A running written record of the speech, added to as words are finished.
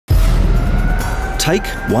Take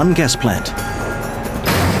one gas plant,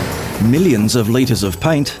 millions of litres of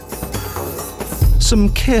paint,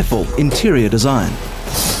 some careful interior design,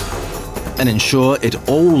 and ensure it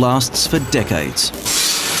all lasts for decades.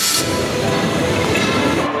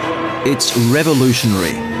 It's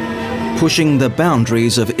revolutionary, pushing the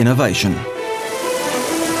boundaries of innovation.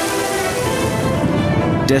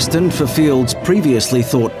 Destined for fields previously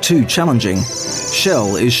thought too challenging,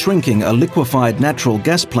 Shell is shrinking a liquefied natural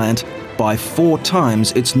gas plant by 4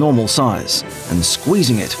 times its normal size and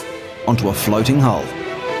squeezing it onto a floating hull.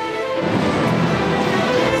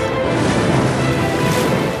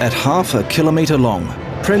 At half a kilometre long,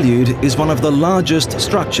 Prelude is one of the largest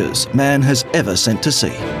structures man has ever sent to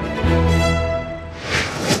sea.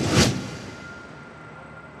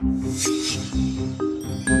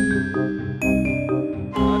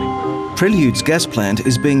 Prelude's gas plant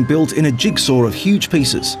is being built in a jigsaw of huge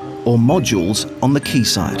pieces, or modules, on the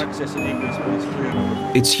quayside.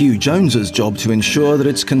 It's Hugh Jones's job to ensure that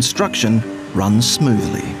its construction runs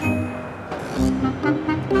smoothly.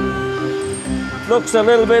 Looks a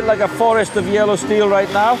little bit like a forest of yellow steel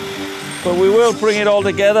right now, but we will bring it all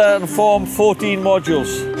together and form 14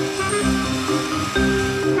 modules.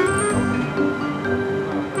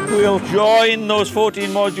 We'll join those 14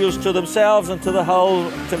 modules to themselves and to the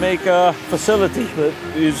hull to make a facility that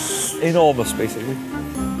is enormous, basically.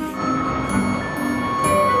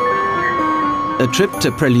 A trip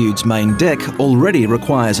to Prelude's main deck already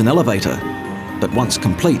requires an elevator, but once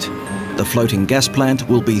complete, the floating gas plant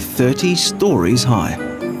will be 30 stories high.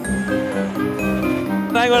 I'm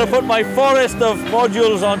going to put my forest of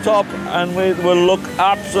modules on top and it will look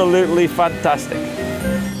absolutely fantastic.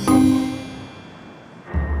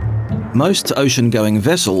 Most ocean-going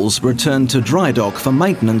vessels return to dry dock for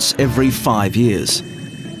maintenance every 5 years,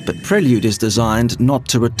 but Prelude is designed not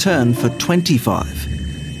to return for 25.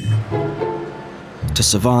 To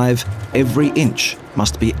survive, every inch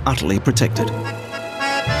must be utterly protected.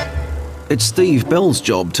 It's Steve Bell's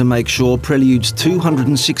job to make sure Prelude's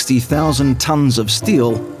 260,000 tonnes of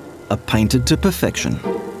steel are painted to perfection.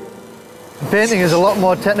 Painting is a lot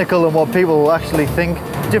more technical than what people actually think.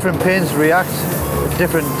 Different paints react at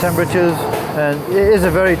different temperatures, and it is a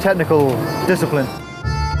very technical discipline.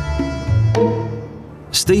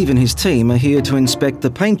 Steve and his team are here to inspect the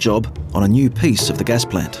paint job on a new piece of the gas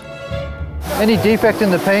plant. Any defect in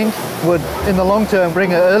the paint would, in the long term,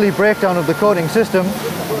 bring an early breakdown of the coating system,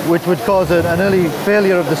 which would cause an early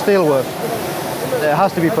failure of the steelwork. It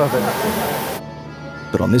has to be perfect.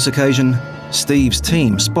 But on this occasion, Steve's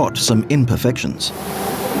team spot some imperfections.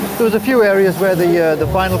 There was a few areas where the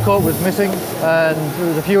final coat was missing, and there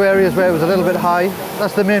was a few areas where it was a little bit high.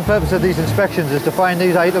 That's the main purpose of these inspections, is to find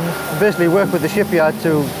these items, and basically work with the shipyard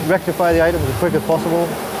to rectify the items as quick as possible.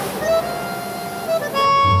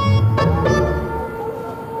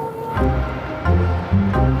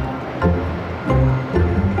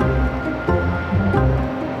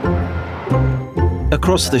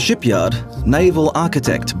 Across the shipyard, naval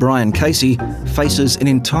architect Brian Casey faces an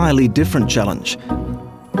entirely different challenge: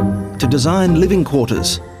 to design living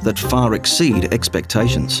quarters that far exceed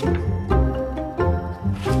expectations.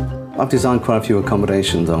 I've designed quite a few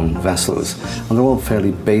accommodations on vessels, and they're all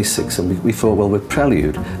fairly basic, so we thought, well, with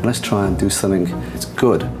Prelude, let's try and do something that's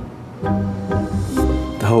good.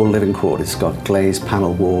 The whole living quarter's got glazed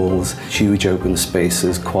panel walls, huge open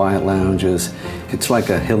spaces, quiet lounges. It's like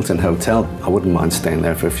a Hilton hotel. I wouldn't mind staying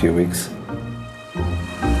there for a few weeks.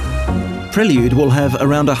 Prelude will have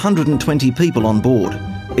around 120 people on board,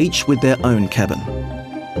 each with their own cabin.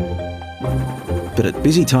 But at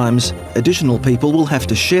busy times, additional people will have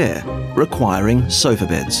to share, requiring sofa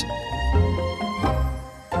beds.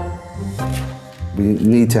 We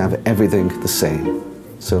need to have everything the same.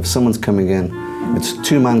 So if someone's coming in, it's a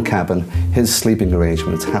 2-man cabin, his sleeping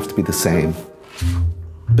arrangements have to be the same.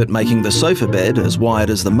 But making the sofa bed as wide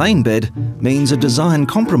as the main bed means a design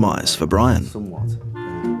compromise for Brian. Somewhat.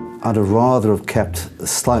 I'd have rather have kept a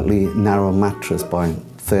slightly narrow mattress by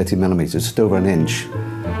 30 millimetres, just over an inch.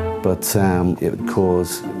 But it would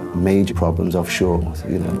cause major problems offshore.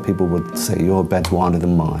 You know, people would say, your bed's wider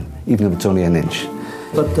than mine, even if it's only an inch.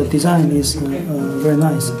 But the design is very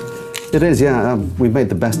nice. It is, yeah. We made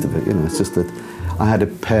the best of it, you know. It's just that I had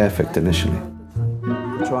it perfect initially.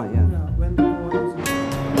 Try, yeah.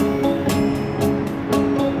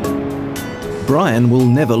 Brian will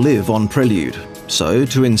never live on Prelude, so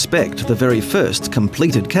to inspect the very first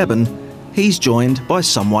completed cabin, he's joined by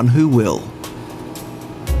someone who will.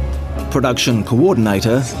 Production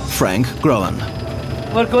coordinator, Frank Groen.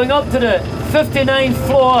 We're going up to the 59th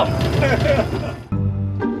floor.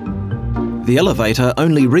 The elevator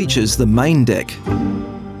only reaches the main deck.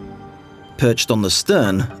 Perched on the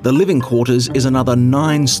stern, the living quarters is another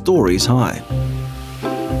 9 stories high.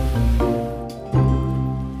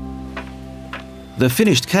 The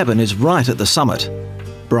finished cabin is right at the summit.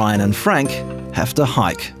 Brian and Frank have to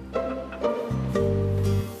hike.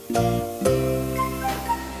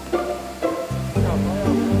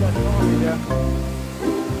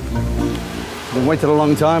 We've waited a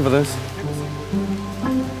long time for this.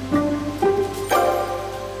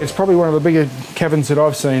 It's probably one of the bigger cabins that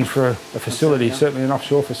I've seen for a facility, certainly an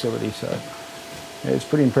offshore facility, so yeah, it's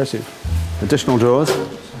pretty impressive. Additional drawers.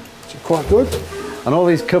 It's quite good. And all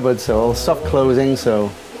these cupboards are all soft closing, so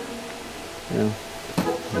you know.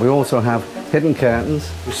 We also have hidden curtains.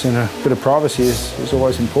 Just in a bit of privacy is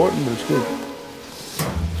always important, but it's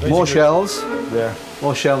good. More shelves. Yeah.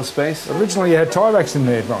 More shelf space. Originally you had tie racks in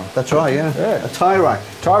there, Brian. That's right, yeah. Yeah. A tie rack.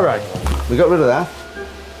 Tie rack. We got rid of that.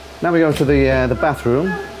 Now we go to the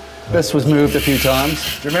bathroom. This was moved a few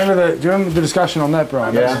times. Do you remember the discussion on that,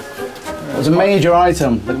 Brian? Yeah. It was a major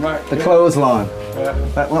item, the clothesline. Yeah.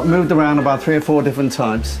 That moved around about 3 or 4 different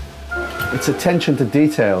times. It's attention to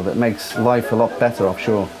detail that makes life a lot better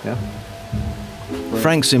offshore, yeah?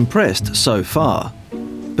 Frank's impressed so far,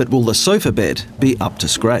 but will the sofa bed be up to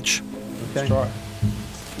scratch? Let's try it.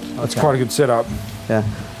 That's quite a good setup. Yeah.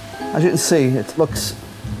 As you can see, it looks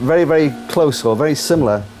very, very close or very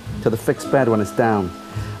similar to the fixed bed when it's down.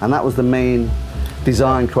 And that was the main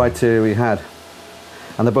design criteria we had.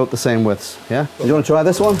 And they're both the same widths, yeah? Do you want to try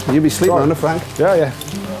this one? You'll be sleeping on it, Frank. Yeah, yeah.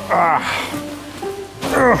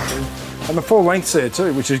 And the full length's there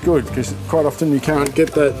too, which is good, because quite often you can't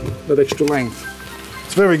get that extra length.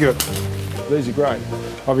 It's very good. These are great.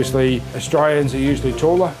 Obviously, Australians are usually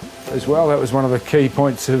taller as well. That was one of the key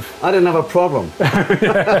points of... I didn't have a problem.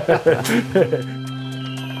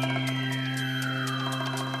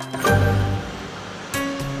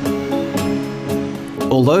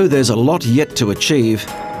 Although there's a lot yet to achieve,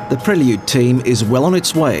 the Prelude team is well on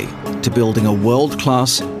its way to building a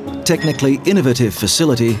world-class, technically innovative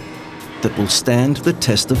facility that will stand the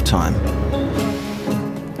test of time.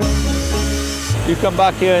 You come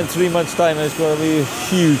back here in 3 months' time and it's going to be a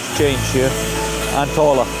huge change here and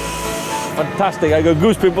taller. Fantastic, I got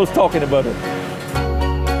goose pimples talking about it.